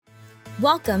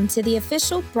Welcome to the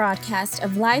official broadcast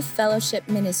of Life Fellowship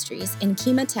Ministries in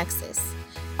Kemah, Texas.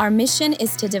 Our mission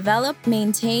is to develop,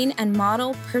 maintain, and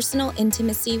model personal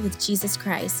intimacy with Jesus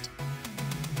Christ.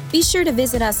 Be sure to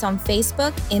visit us on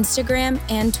Facebook, Instagram,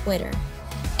 and Twitter.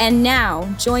 And now,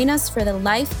 join us for the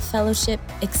Life Fellowship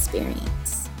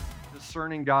experience.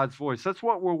 Discerning God's voice. That's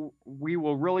what we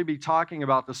will really be talking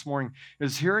about this morning,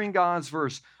 is hearing God's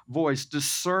voice,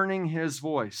 discerning His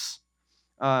voice.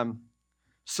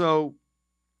 So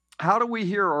how do we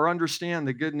hear or understand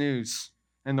the good news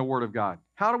and the Word of God?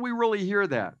 How do we really hear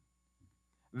that?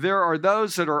 There are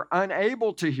those that are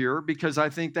unable to hear because I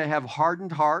think they have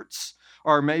hardened hearts,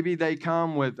 or maybe they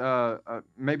come with,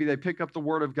 maybe they pick up the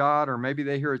Word of God, or maybe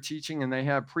they hear a teaching and they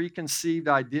have preconceived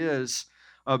ideas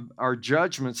our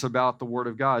judgments about the Word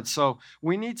of God. So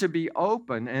we need to be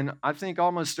open, and I think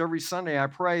almost every Sunday I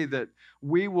pray that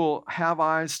we will have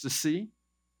eyes to see.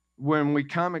 When we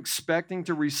come expecting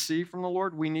to receive from the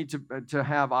Lord, we need to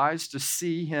have eyes to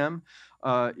see Him,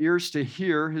 ears to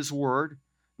hear His Word,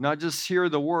 not just hear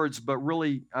the words, but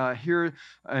really hear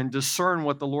and discern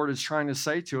what the Lord is trying to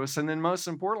say to us. And then most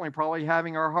importantly, probably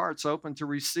having our hearts open to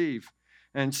receive.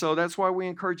 And so that's why we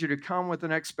encourage you to come with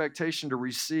an expectation to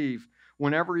receive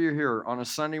whenever you're here on a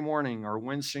Sunday morning or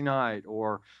Wednesday night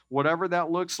or whatever that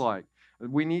looks like.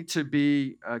 We need to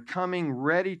be coming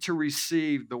ready to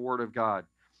receive the Word of God.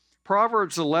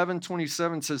 Proverbs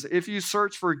 11:27 says, "If you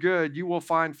search for good, you will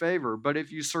find favor, but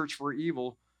if you search for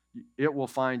evil, it will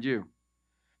find you."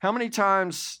 How many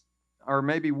times, or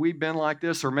maybe we've been like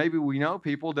this, or maybe we know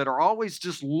people that are always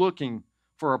just looking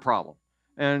for a problem.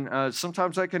 And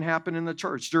sometimes that can happen in the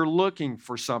church. They're looking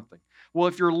for something. Well,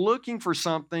 if you're looking for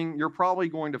something, you're probably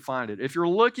going to find it. If you're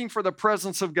looking for the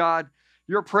presence of God,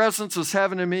 your presence is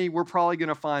heaven to me, we're probably going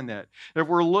to find that. If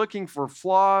we're looking for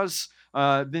flaws,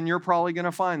 then you're probably going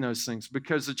to find those things,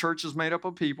 because the church is made up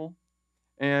of people.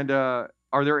 And are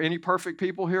there any perfect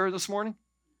people here this morning?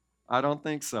 I don't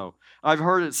think so. I've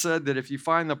heard it said that if you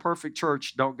find the perfect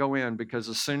church, don't go in, because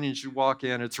as soon as you walk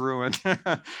in, it's ruined.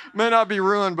 May not be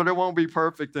ruined, but it won't be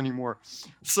perfect anymore.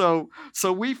 So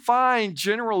we find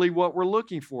generally what we're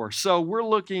looking for. So we're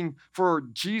looking for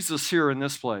Jesus here in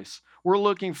this place. We're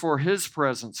looking for His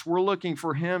presence. We're looking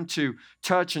for Him to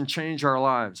touch and change our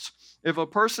lives. If a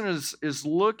person is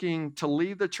looking to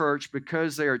leave the church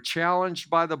because they are challenged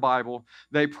by the Bible,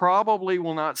 they probably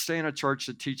will not stay in a church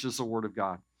that teaches the Word of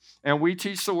God. And we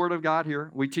teach the Word of God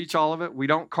here. We teach all of it. We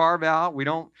don't carve out. We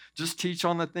don't just teach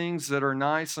on the things that are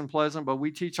nice and pleasant, but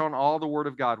we teach on all the Word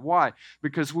of God. Why?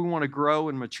 Because we want to grow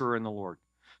and mature in the Lord.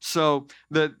 So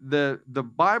the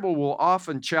Bible will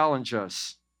often challenge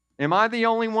us. Am I the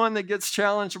only one that gets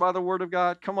challenged by the Word of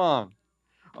God? Come on.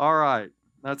 All right.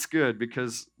 That's good,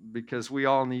 because we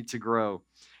all need to grow.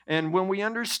 And when we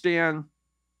understand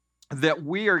that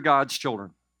we are God's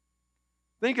children,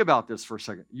 think about this for a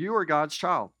second. You are God's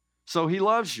child, so He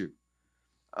loves you.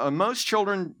 Most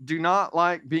children do not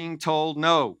like being told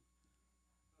no.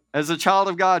 As a child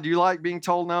of God, do you like being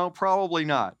told no? Probably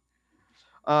not.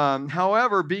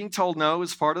 However, being told no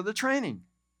is part of the training,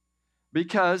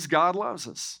 because God loves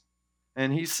us.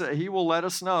 And He will let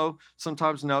us know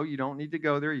sometimes, no, you don't need to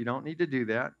go there. You don't need to do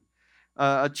that.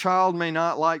 A child may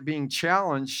not like being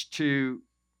challenged to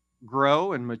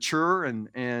grow and mature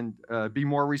and be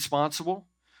more responsible.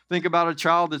 Think about a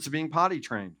child that's being potty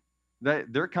trained.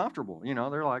 They're comfortable.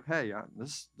 They're like, hey,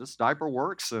 this diaper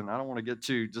works, and I don't want to get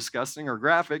too disgusting or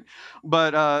graphic.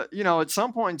 But, at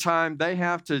some point in time, they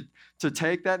have to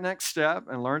take that next step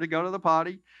and learn to go to the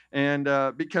potty. And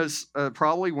because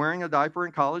probably wearing a diaper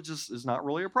in college is not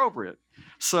really appropriate.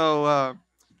 So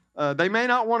they may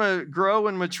not want to grow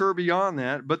and mature beyond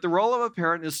that. But the role of a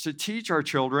parent is to teach our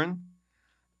children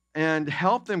and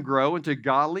help them grow into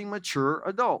godly, mature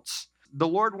adults. The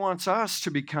Lord wants us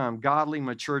to become godly,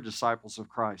 mature disciples of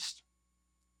Christ.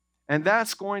 And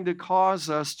that's going to cause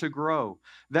us to grow.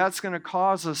 That's going to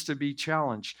cause us to be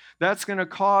challenged. That's going to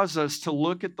cause us to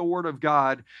look at the Word of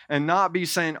God and not be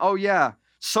saying, oh yeah,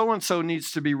 so-and-so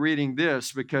needs to be reading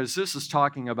this because this is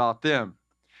talking about them.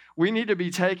 We need to be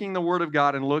taking the Word of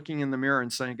God and looking in the mirror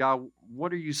and saying, God,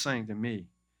 what are you saying to me?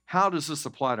 How does this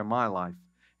apply to my life?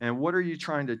 And what are you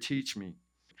trying to teach me?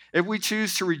 If we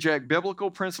choose to reject biblical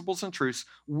principles and truths,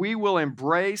 we will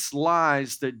embrace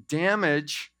lies that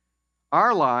damage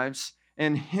our lives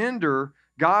and hinder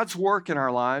God's work in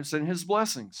our lives and His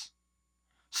blessings.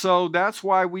 So that's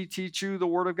why we teach you the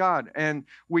Word of God. And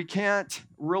we can't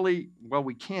really, well,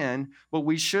 we can, but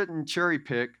we shouldn't cherry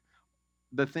pick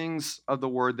the things of the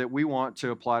Word that we want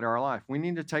to apply to our life. We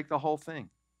need to take the whole thing.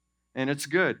 And it's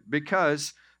good,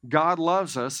 because God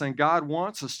loves us and God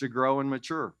wants us to grow and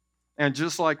mature. And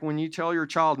just like when you tell your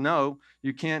child, no,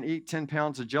 you can't eat 10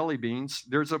 pounds of jelly beans,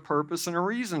 there's a purpose and a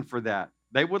reason for that.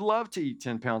 They would love to eat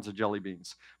 10 pounds of jelly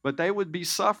beans, but they would be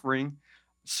suffering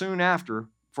soon after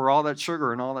for all that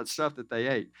sugar and all that stuff that they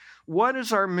ate. What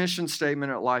is our mission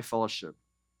statement at Life Fellowship?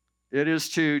 It is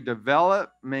to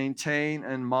develop, maintain,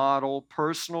 and model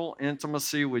personal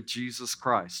intimacy with Jesus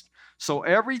Christ. So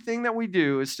everything that we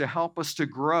do is to help us to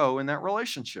grow in that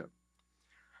relationship.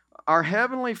 Our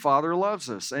Heavenly Father loves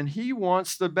us, and He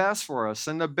wants the best for us.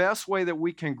 And the best way that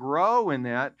we can grow in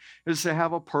that is to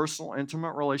have a personal,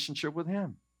 intimate relationship with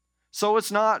Him. So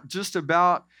it's not just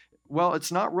about, well,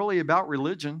 it's not really about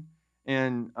religion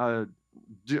and a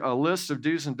list of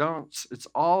do's and don'ts. It's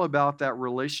all about that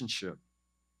relationship.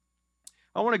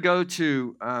 I want to go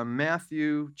to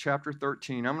Matthew chapter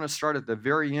 13. I'm going to start at the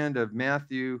very end of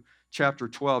Matthew chapter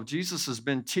 12. Jesus has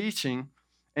been teaching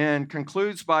and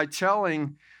concludes by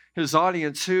telling his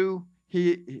audience who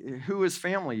his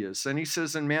family is. And he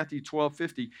says in Matthew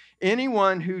 12:50,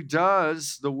 anyone who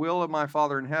does the will of my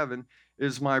Father in heaven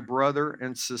is my brother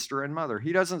and sister and mother.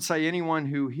 He doesn't say anyone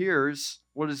who hears.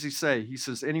 What does he say? He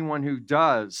says anyone who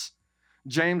does.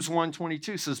 James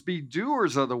 1:22 says, be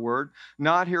doers of the word,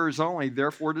 not hearers only,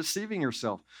 therefore deceiving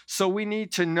yourself. So we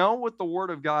need to know what the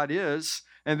word of God is,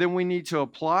 and then we need to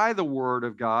apply the word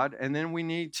of God, and then we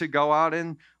need to go out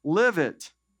and live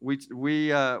it. We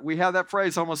have that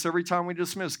phrase almost every time we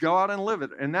dismiss, go out and live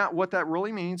it. And what that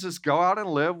really means is go out and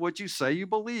live what you say you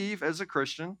believe as a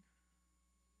Christian,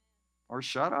 or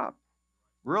shut up.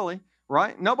 Really.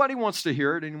 Right? Nobody wants to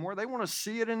hear it anymore. They want to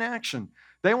see it in action.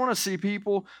 They want to see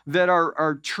people that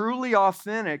are truly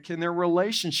authentic in their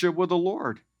relationship with the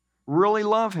Lord, really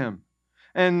love Him.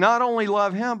 And not only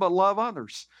love Him, but love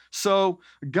others. So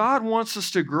God wants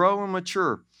us to grow and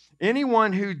mature.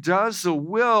 Anyone who does the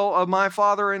will of my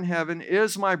Father in heaven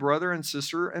is my brother and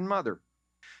sister and mother.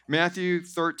 Matthew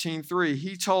 13:3,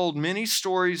 He told many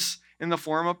stories in the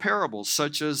form of parables,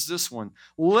 such as this one.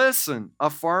 Listen, a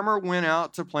farmer went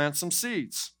out to plant some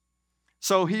seeds.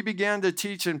 So he began to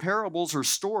teach in parables or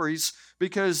stories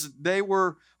because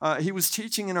he was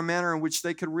teaching in a manner in which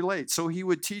they could relate. So he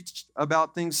would teach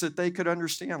about things that they could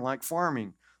understand, like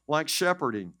farming, like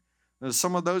shepherding,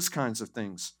 some of those kinds of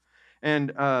things.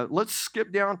 And let's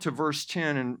skip down to verse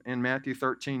 10 in Matthew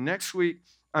 13. Next week,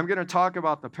 I'm going to talk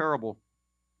about the parable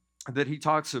that he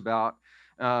talks about,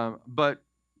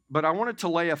 but I wanted to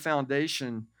lay a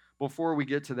foundation before we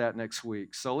get to that next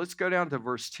week. So let's go down to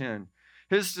verse 10.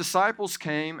 His disciples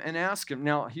came and asked him.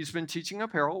 Now, he's been teaching a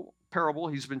parable.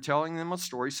 He's been telling them a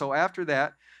story. So after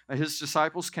that, his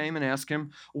disciples came and asked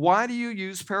him, why do you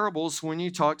use parables when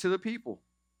you talk to the people?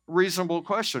 Reasonable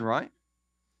question, right?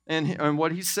 And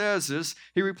what he says is,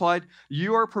 he replied,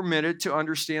 you are permitted to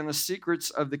understand the secrets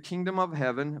of the kingdom of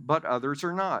heaven, but others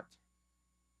are not.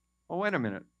 Well, wait a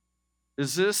minute.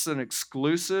 Is this an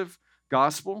exclusive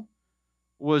gospel?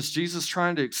 Was Jesus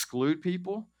trying to exclude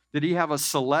people? Did he have a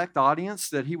select audience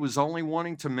that he was only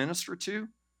wanting to minister to?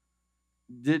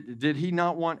 Did he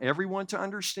not want everyone to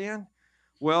understand?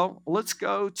 Well, let's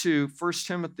go to 1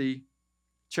 Timothy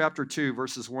chapter 2,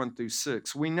 verses 1 through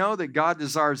 6. We know that God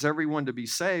desires everyone to be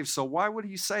saved, so why would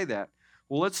he say that?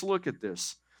 Well, let's look at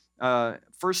this. 1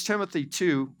 Timothy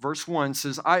 2, verse 1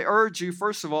 says, I urge you,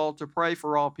 first of all, to pray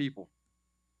for all people.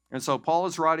 And so Paul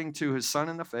is writing to his son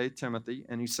in the faith, Timothy,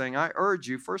 and he's saying, I urge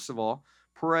you, first of all,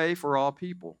 pray for all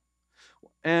people.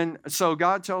 And so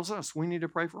God tells us we need to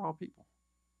pray for all people.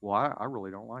 Well, I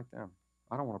really don't like them.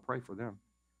 I don't want to pray for them.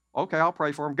 Okay, I'll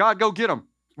pray for them. God, go get them.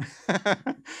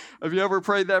 Have you ever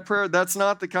prayed that prayer? That's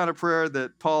not the kind of prayer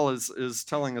that Paul is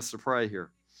telling us to pray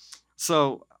here.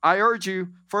 So I urge you,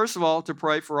 first of all, to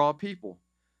pray for all people.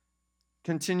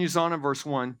 Continues on in verse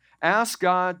 1. Ask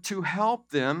God to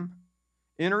help them,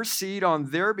 intercede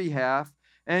on their behalf,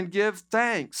 and give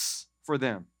thanks for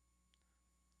them.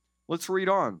 Let's read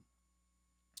on.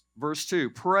 Verse 2,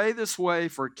 pray this way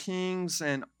for kings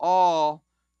and all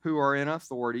who are in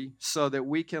authority, so that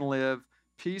we can live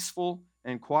peaceful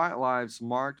and quiet lives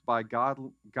marked by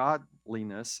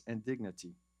godliness and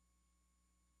dignity.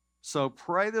 So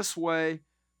pray this way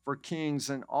for kings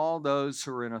and all those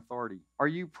who are in authority. Are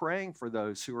you praying for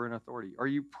those who are in authority? Are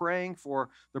you praying for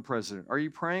the president? Are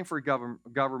you praying for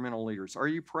governmental leaders? Are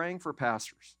you praying for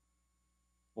pastors?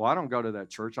 Well, I don't go to that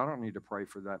church. I don't need to pray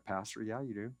for that pastor. Yeah,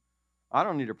 you do. I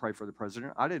don't need to pray for the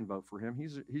president. I didn't vote for him.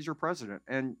 He's your president.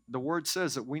 And the word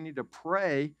says that we need to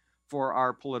pray for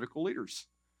our political leaders.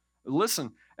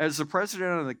 Listen, as the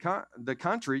president of the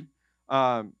country,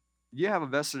 you have a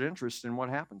vested interest in what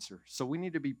happens here. So we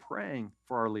need to be praying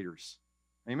for our leaders.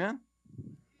 Amen?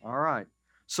 All right.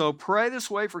 So pray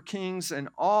this way for kings and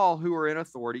all who are in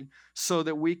authority, so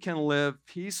that we can live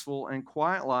peaceful and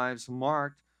quiet lives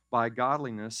marked by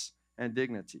godliness and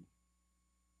dignity.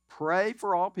 Pray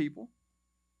for all people.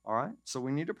 All right, so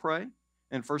we need to pray.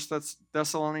 And 1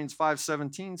 Thessalonians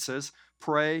 5:17 says,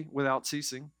 pray without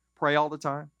ceasing. Pray all the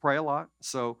time. Pray a lot.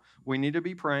 So we need to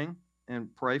be praying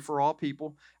and pray for all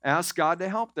people. Ask God to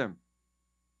help them.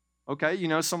 Okay, you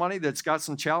know somebody that's got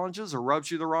some challenges or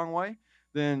rubs you the wrong way?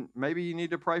 Then maybe you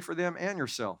need to pray for them and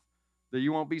yourself, that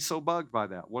you won't be so bugged by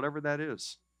that, whatever that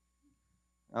is.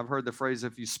 I've heard the phrase,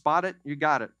 if you spot it, you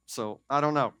got it. So I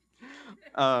don't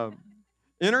know.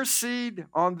 Intercede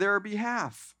on their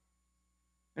behalf.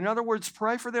 In other words,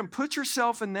 pray for them. Put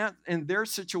yourself in their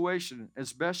situation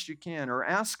as best you can, or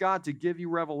ask God to give you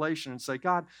revelation and say,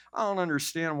 God, I don't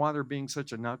understand why they're being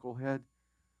such a knucklehead.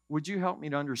 Would you help me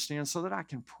to understand so that I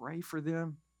can pray for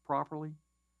them properly,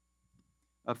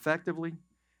 effectively?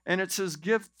 And it says,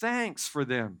 give thanks for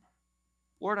them.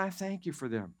 Lord, I thank you for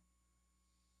them.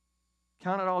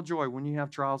 Count it all joy when you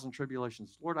have trials and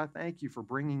tribulations. Lord, I thank you for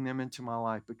bringing them into my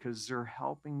life because they're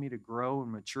helping me to grow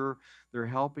and mature. They're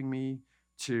helping me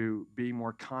to be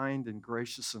more kind and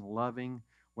gracious and loving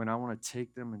when I want to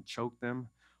take them and choke them.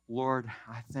 Lord,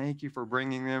 I thank you for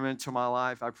bringing them into my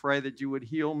life. I pray that you would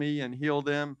heal me and heal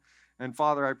them. And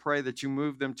Father, I pray that you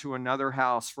move them to another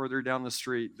house further down the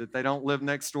street, that they don't live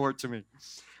next door to me,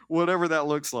 whatever that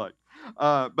looks like.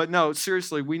 But no,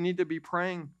 seriously, we need to be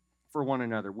praying for one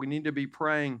another. We need to be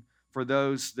praying for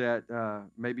those that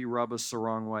maybe rub us the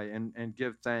wrong way and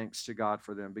give thanks to God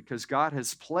for them, because God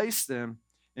has placed them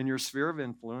in your sphere of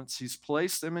influence. He's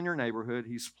placed them in your neighborhood.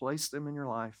 He's placed them in your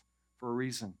life for a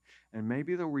reason. And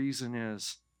maybe the reason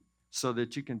is so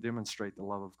that you can demonstrate the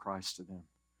love of Christ to them,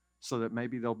 so that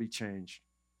maybe they'll be changed.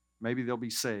 Maybe they'll be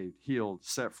saved, healed,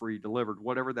 set free, delivered,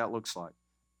 whatever that looks like.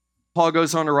 Paul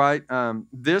goes on to write,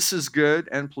 this is good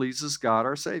and pleases God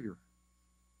our Savior.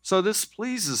 So this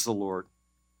pleases the Lord.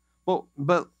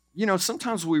 But you know,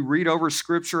 sometimes we read over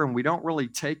Scripture and we don't really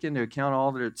take into account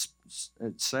all that it's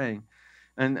saying.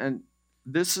 And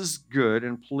this is good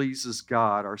and pleases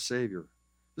God our Savior.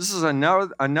 This is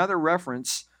another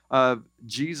reference of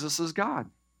Jesus as God.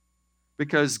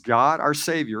 Because God, our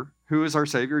Savior, who is our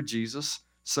Savior? Jesus.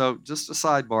 So just a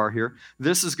sidebar here.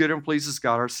 This is good and pleases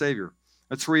God our Savior.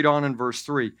 Let's read on in verse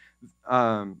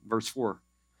 4.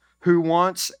 Who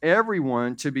wants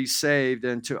everyone to be saved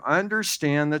and to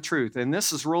understand the truth. And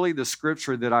this is really the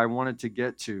scripture that I wanted to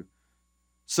get to.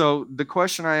 So the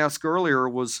question I asked earlier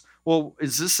was, well,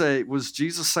 was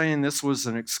Jesus saying this was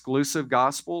an exclusive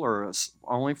gospel or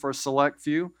only for a select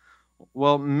few?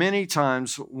 Well, many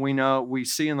times we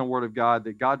see in the Word of God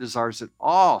that God desires that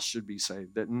all should be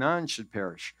saved, that none should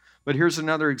perish. But here's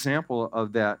another example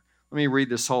of that. Let me read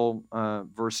this whole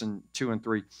verse in 2 and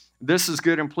 3. This is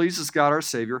good and pleases God our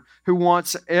Savior, who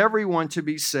wants everyone to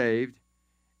be saved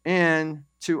and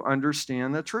to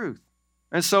understand the truth.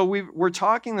 And so we're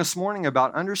talking this morning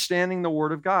about understanding the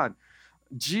Word of God.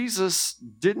 Jesus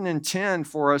didn't intend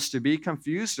for us to be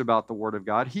confused about the Word of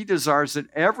God. He desires that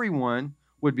everyone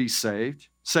would be saved.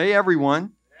 Say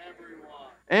everyone. Everyone.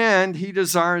 And he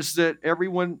desires that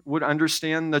everyone would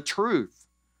understand the truth.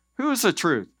 Who is the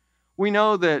truth? We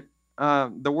know that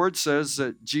the Word says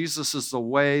that Jesus is the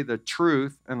way, the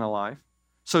truth, and the life.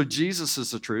 So Jesus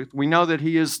is the truth. We know that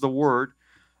he is the Word.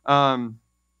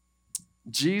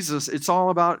 Jesus, it's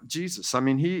all about Jesus. I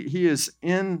mean, he is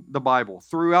in the Bible,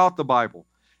 throughout the Bible.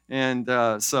 And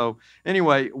so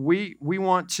anyway, we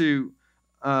want to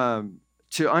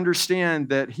understand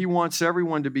that he wants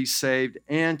everyone to be saved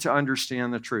and to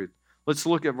understand the truth. Let's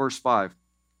look at verse 5.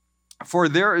 For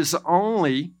there is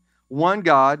only one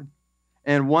God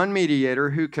and one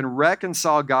mediator who can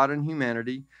reconcile God and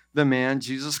humanity, the man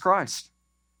Jesus Christ.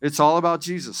 It's all about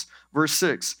Jesus. Verse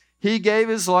 6. He gave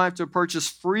his life to purchase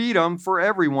freedom for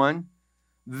everyone.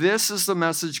 This is the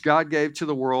message God gave to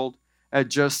the world at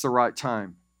just the right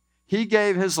time. He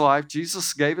gave his life,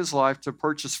 Jesus gave his life to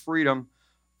purchase freedom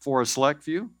for a select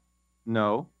few?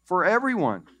 No, for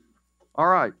everyone. All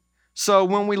right. So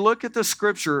when we look at the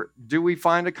scripture, do we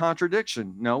find a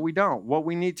contradiction? No, we don't. What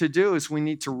we need to do is we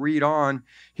need to read on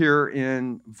here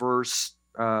in verse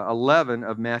 11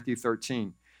 of Matthew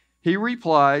 13.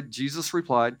 Jesus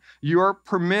replied, you are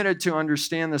permitted to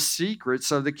understand the secrets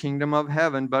of the kingdom of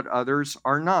heaven, but others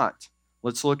are not.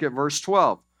 Let's look at verse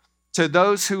 12. To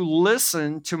those who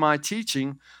listen to my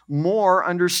teaching, more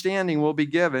understanding will be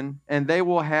given, and they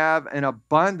will have an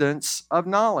abundance of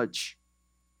knowledge.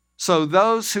 So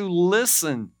those who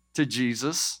listen to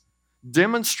Jesus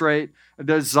demonstrate a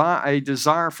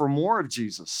desire for more of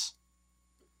Jesus.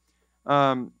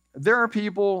 There are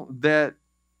people that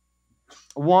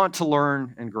want to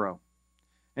learn and grow.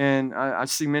 And I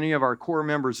see many of our core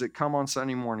members that come on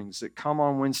Sunday mornings, that come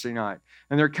on Wednesday night.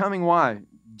 And they're coming why?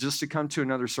 Just to come to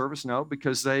another service? No,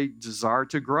 because they desire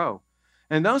to grow.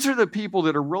 And those are the people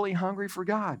that are really hungry for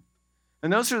God.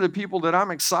 And those are the people that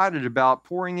I'm excited about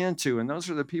pouring into. And those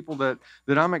are the people that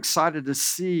I'm excited to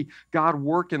see God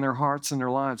work in their hearts and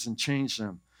their lives and change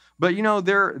them. But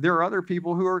there are other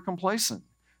people who are complacent.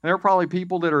 There are probably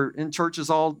people that are in churches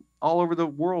all over the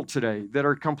world today that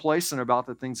are complacent about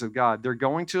the things of God. They're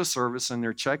going to a service and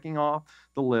they're checking off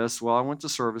the list. Well, I went to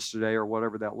service today, or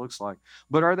whatever that looks like.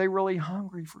 But are they really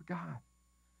hungry for God?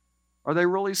 Are they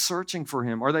really searching for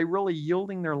Him? Are they really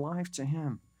yielding their life to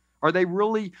Him? Are they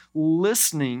really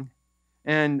listening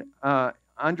and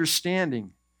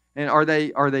understanding? And are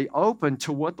they open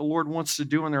to what the Lord wants to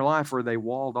do in their life, or are they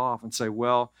walled off and say,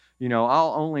 well,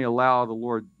 I'll only allow the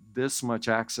Lord this much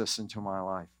access into my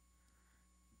life?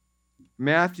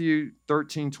 Matthew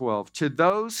 13:12. To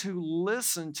those who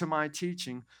listen to my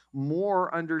teaching,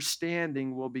 more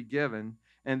understanding will be given,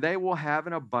 and they will have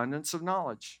an abundance of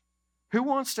knowledge. Who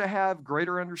wants to have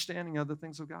greater understanding of the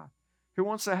things of God? Who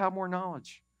wants to have more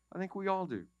knowledge? I think we all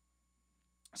do.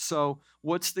 So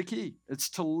what's the key? It's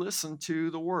to listen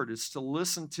to the Word. It's to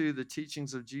listen to the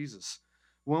teachings of Jesus.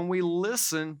 When we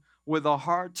listen with a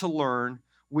heart to learn,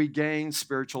 we gain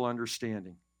spiritual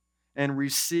understanding and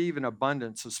receive an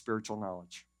abundance of spiritual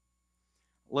knowledge.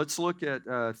 Let's look at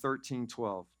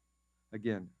 13:12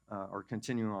 again, or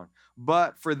continuing on.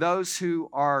 But for those who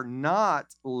are not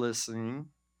listening,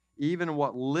 even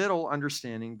what little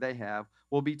understanding they have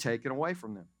will be taken away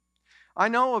from them. I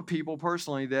know of people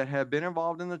personally that have been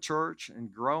involved in the church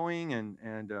and growing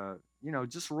and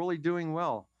just really doing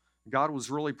well. God was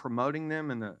really promoting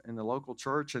them in the local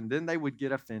church, and then they would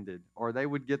get offended, or they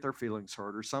would get their feelings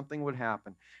hurt, or something would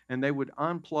happen, and they would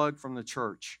unplug from the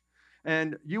church.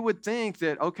 And you would think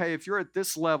that, okay, if you're at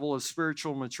this level of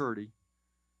spiritual maturity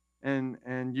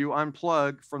and you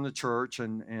unplug from the church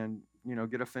and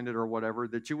get offended or whatever,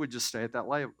 that you would just stay at that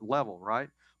level, right?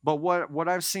 But what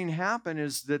I've seen happen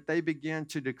is that they begin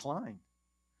to decline.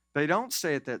 They don't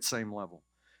stay at that same level.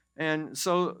 And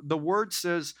so the Word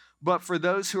says, but for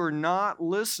those who are not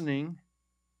listening,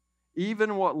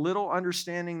 even what little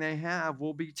understanding they have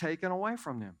will be taken away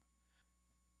from them.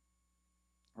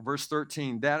 Verse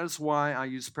 13, that is why I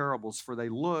use parables, for they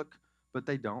look, but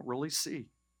they don't really see.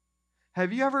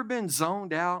 Have you ever been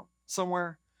zoned out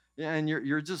somewhere? Yeah, and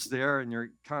you're just there, and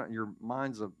your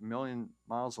mind's a million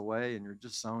miles away, and you're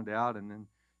just zoned out, and then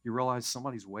you realize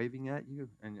somebody's waving at you,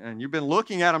 and you've been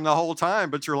looking at them the whole time,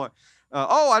 but you're like,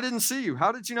 oh, I didn't see you.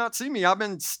 How did you not see me? I've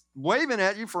been waving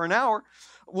at you for an hour.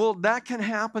 Well, that can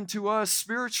happen to us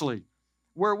spiritually,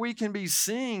 where we can be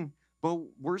seeing, but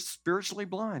we're spiritually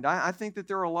blind. I think that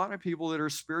there are a lot of people that are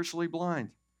spiritually blind.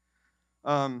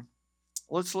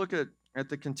 Let's look at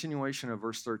the continuation of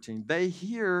verse 13. They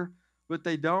hear, but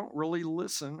they don't really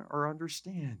listen or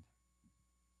understand.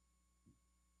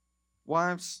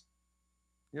 Wives,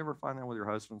 you ever find that with your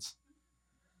husbands?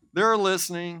 They're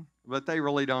listening, but they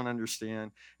really don't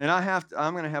understand. And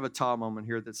I'm going to have a Todd moment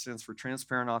here that stands for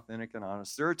transparent, authentic, and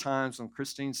honest. There are times when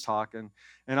Christine's talking,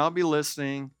 and I'll be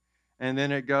listening, and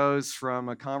then it goes from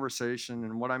a conversation,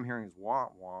 and what I'm hearing is wah,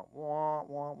 wah, wah,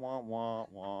 wah, wah, wah,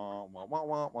 wah, wah, wah,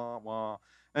 wah, wah, wah.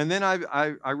 And then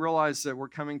I realize that we're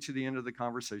coming to the end of the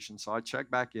conversation, so I check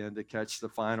back in to catch the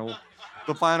final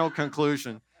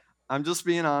conclusion. I'm just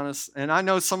being honest, and I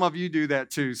know some of you do that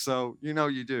too, so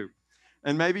you do.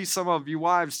 And maybe some of you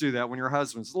wives do that when your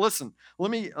husbands. Listen,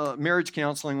 let me, marriage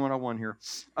counseling 101 here.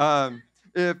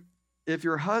 If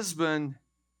your husband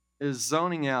is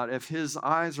zoning out, if his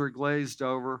eyes are glazed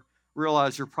over,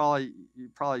 realize you probably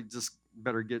just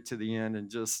better get to the end and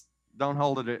just don't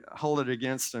hold it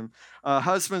against him.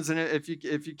 Husbands, and if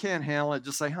you can't handle it,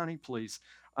 just say, honey, please,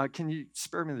 can you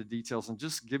spare me the details and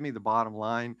just give me the bottom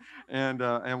line, and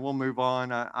we'll move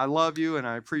on. I love you and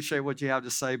I appreciate what you have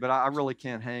to say, but I really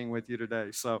can't hang with you today.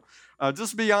 So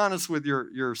just be honest with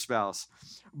your spouse.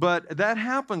 But that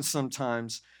happens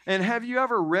sometimes. And have you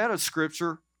ever read a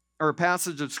scripture or a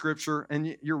passage of scripture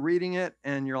and you're reading it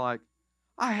and you're like,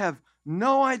 I have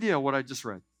no idea what I just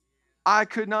read. I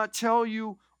couldn't tell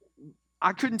you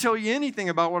anything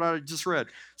about what I just read.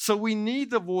 So we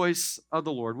need the voice of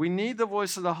the Lord. We need the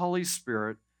voice of the Holy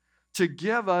Spirit to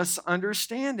give us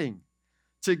understanding,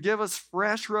 to give us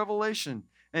fresh revelation,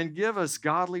 and give us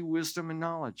godly wisdom and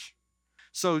knowledge.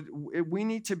 So we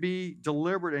need to be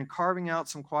deliberate in carving out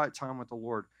some quiet time with the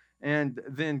Lord, and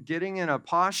then getting in a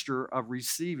posture of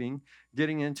receiving,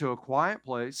 getting into a quiet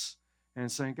place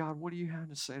and saying, God, what do you have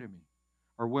to say to me?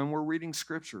 Or when we're reading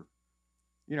Scripture,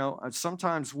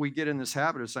 Sometimes we get in this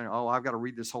habit of saying, oh, I've got to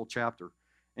read this whole chapter.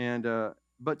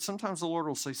 But sometimes the Lord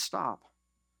will say, stop.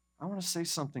 I want to say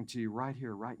something to you right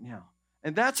here, right now.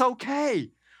 And that's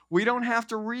okay. We don't have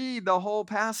to read the whole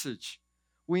passage.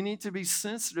 We need to be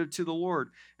sensitive to the Lord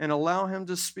and allow him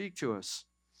to speak to us.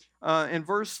 In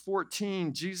verse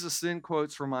 14, Jesus then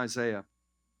quotes from Isaiah.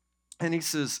 And he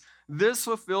says, this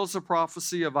fulfills the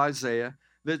prophecy of Isaiah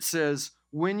that says,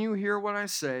 when you hear what I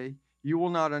say, you will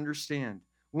not understand.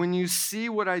 When you see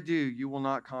what I do, you will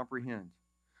not comprehend.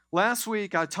 Last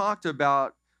week, I talked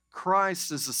about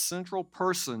Christ as a central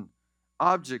person,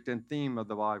 object, and theme of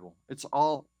the Bible. It's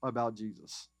all about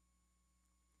Jesus.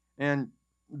 And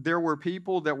there were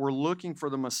people that were looking for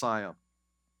the Messiah.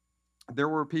 There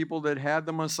were people that had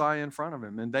the Messiah in front of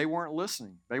him, and they weren't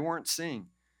listening. They weren't seeing.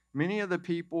 Many of the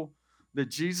people that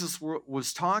Jesus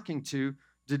was talking to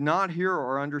did not hear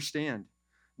or understand.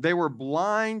 They were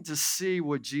blind to see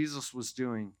what Jesus was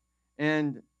doing,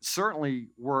 and certainly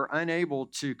were unable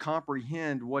to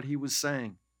comprehend what he was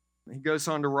saying. He goes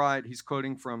on to write, he's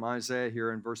quoting from Isaiah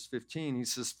here in verse 15. He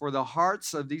says, for the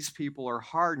hearts of these people are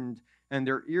hardened, and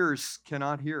their ears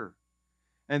cannot hear,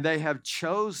 and they have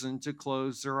chosen to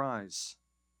close their eyes,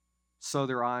 so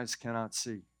their eyes cannot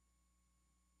see.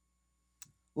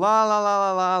 La, la,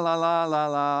 la, la, la, la, la,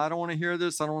 la. I don't want to hear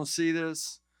this. I don't want to see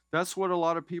this. That's what a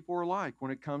lot of people are like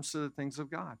when it comes to the things of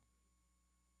God.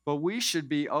 But we should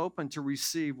be open to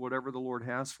receive whatever the Lord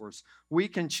has for us. We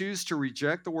can choose to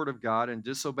reject the Word of God and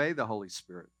disobey the Holy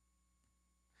Spirit.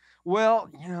 Well,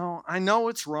 I know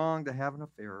it's wrong to have an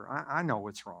affair. I know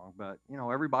it's wrong, but,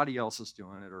 everybody else is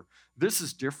doing it, or this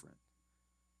is different.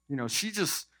 She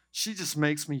just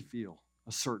makes me feel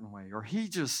a certain way, or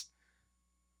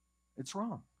it's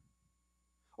wrong.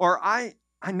 Or I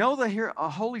know that here a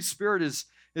Holy Spirit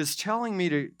is telling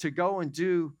me to go and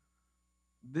do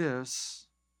this,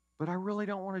 but I really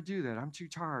don't want to do that. I'm too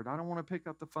tired. I don't want to pick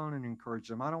up the phone and encourage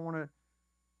them. I don't want to.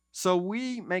 So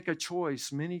we make a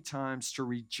choice many times to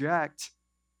reject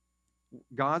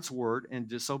God's word and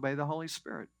disobey the Holy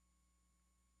Spirit.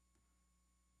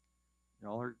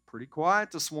 Y'all are pretty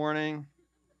quiet this morning.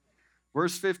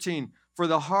 Verse 15, for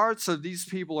the hearts of these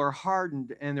people are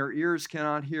hardened, and their ears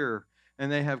cannot hear,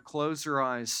 and they have closed their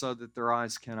eyes so that their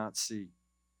eyes cannot see,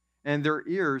 and their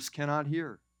ears cannot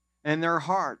hear, and their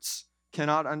hearts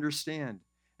cannot understand,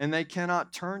 and they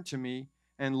cannot turn to me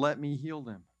and let me heal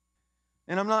them.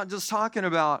 And I'm not just talking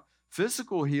about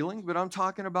physical healing, but I'm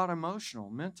talking about emotional,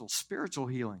 mental, spiritual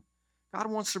healing. God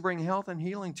wants to bring health and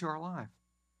healing to our life.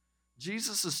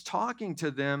 Jesus is talking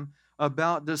to them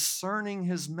about discerning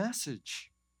his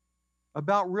message,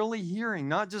 about really hearing,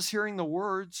 not just hearing the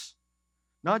words,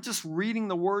 not just reading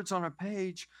the words on a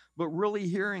page, but really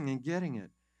hearing and getting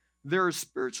it. There are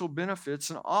spiritual benefits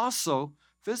and also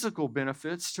physical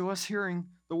benefits to us hearing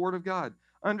the Word of God,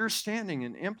 understanding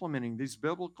and implementing these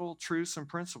biblical truths and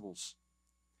principles.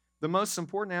 The most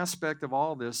important aspect of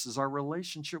all this is our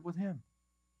relationship with him.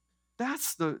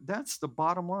 That's the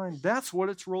bottom line. That's what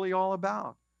it's really all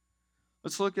about.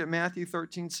 Let's look at Matthew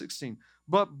 13:16.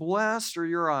 But blessed are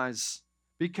your eyes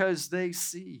because they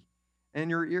see,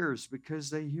 and your ears because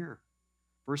they hear.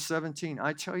 Verse 17,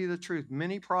 I tell you the truth,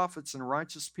 many prophets and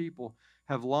righteous people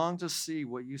have longed to see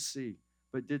what you see,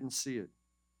 but didn't see it.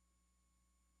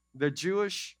 The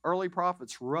Jewish early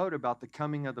prophets wrote about the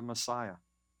coming of the Messiah,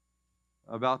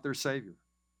 about their Savior.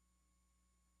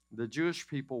 The Jewish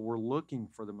people were looking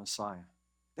for the Messiah.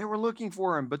 They were looking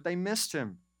for him, but they missed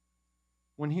him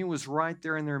when he was right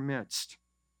there in their midst.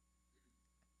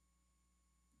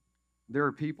 There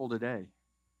are people today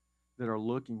that are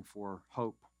looking for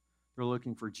hope. They're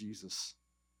looking for Jesus.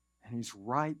 And he's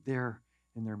right there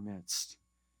in their midst,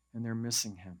 and they're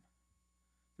missing him.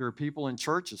 There are people in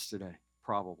churches today,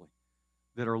 probably,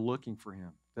 that are looking for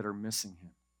him, that are missing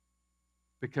him.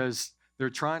 Because they're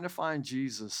trying to find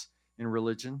Jesus in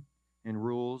religion, in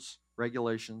rules,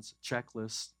 regulations,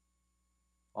 checklists,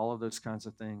 all of those kinds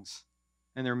of things.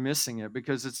 And they're missing it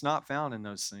because it's not found in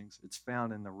those things. It's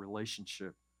found in the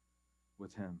relationship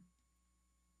with him.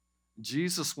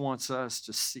 Jesus wants us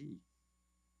to see.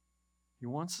 He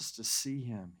wants us to see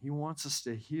him. He wants us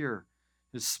to hear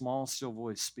his small, still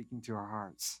voice speaking to our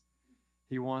hearts.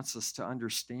 He wants us to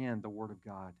understand the Word of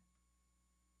God.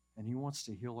 And he wants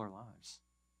to heal our lives.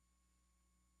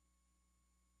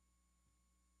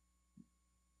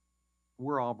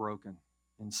 We're all broken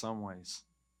in some ways.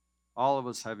 All of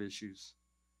us have issues.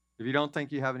 If you don't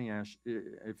think you have any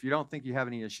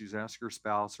issues, ask your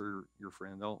spouse or your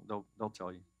friend. They'll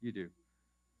tell you. You do.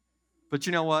 But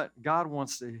you know what? God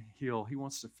wants to heal. He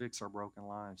wants to fix our broken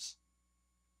lives.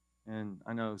 And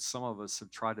I know some of us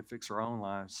have tried to fix our own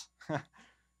lives.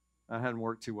 That hadn't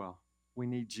worked too well. We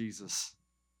need Jesus.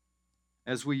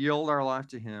 As we yield our life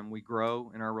to Him, we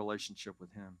grow in our relationship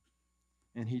with Him.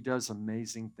 And He does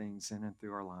amazing things in and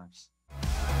through our lives.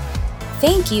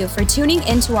 Thank you for tuning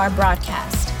into our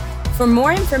broadcast. For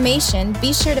more information,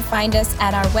 be sure to find us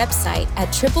at our website at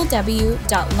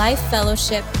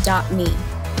www.lifefellowship.me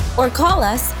or call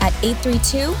us at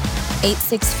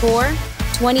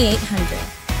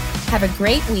 832-864-2800. Have a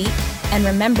great week and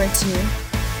remember to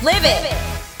live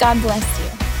it! God bless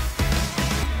you.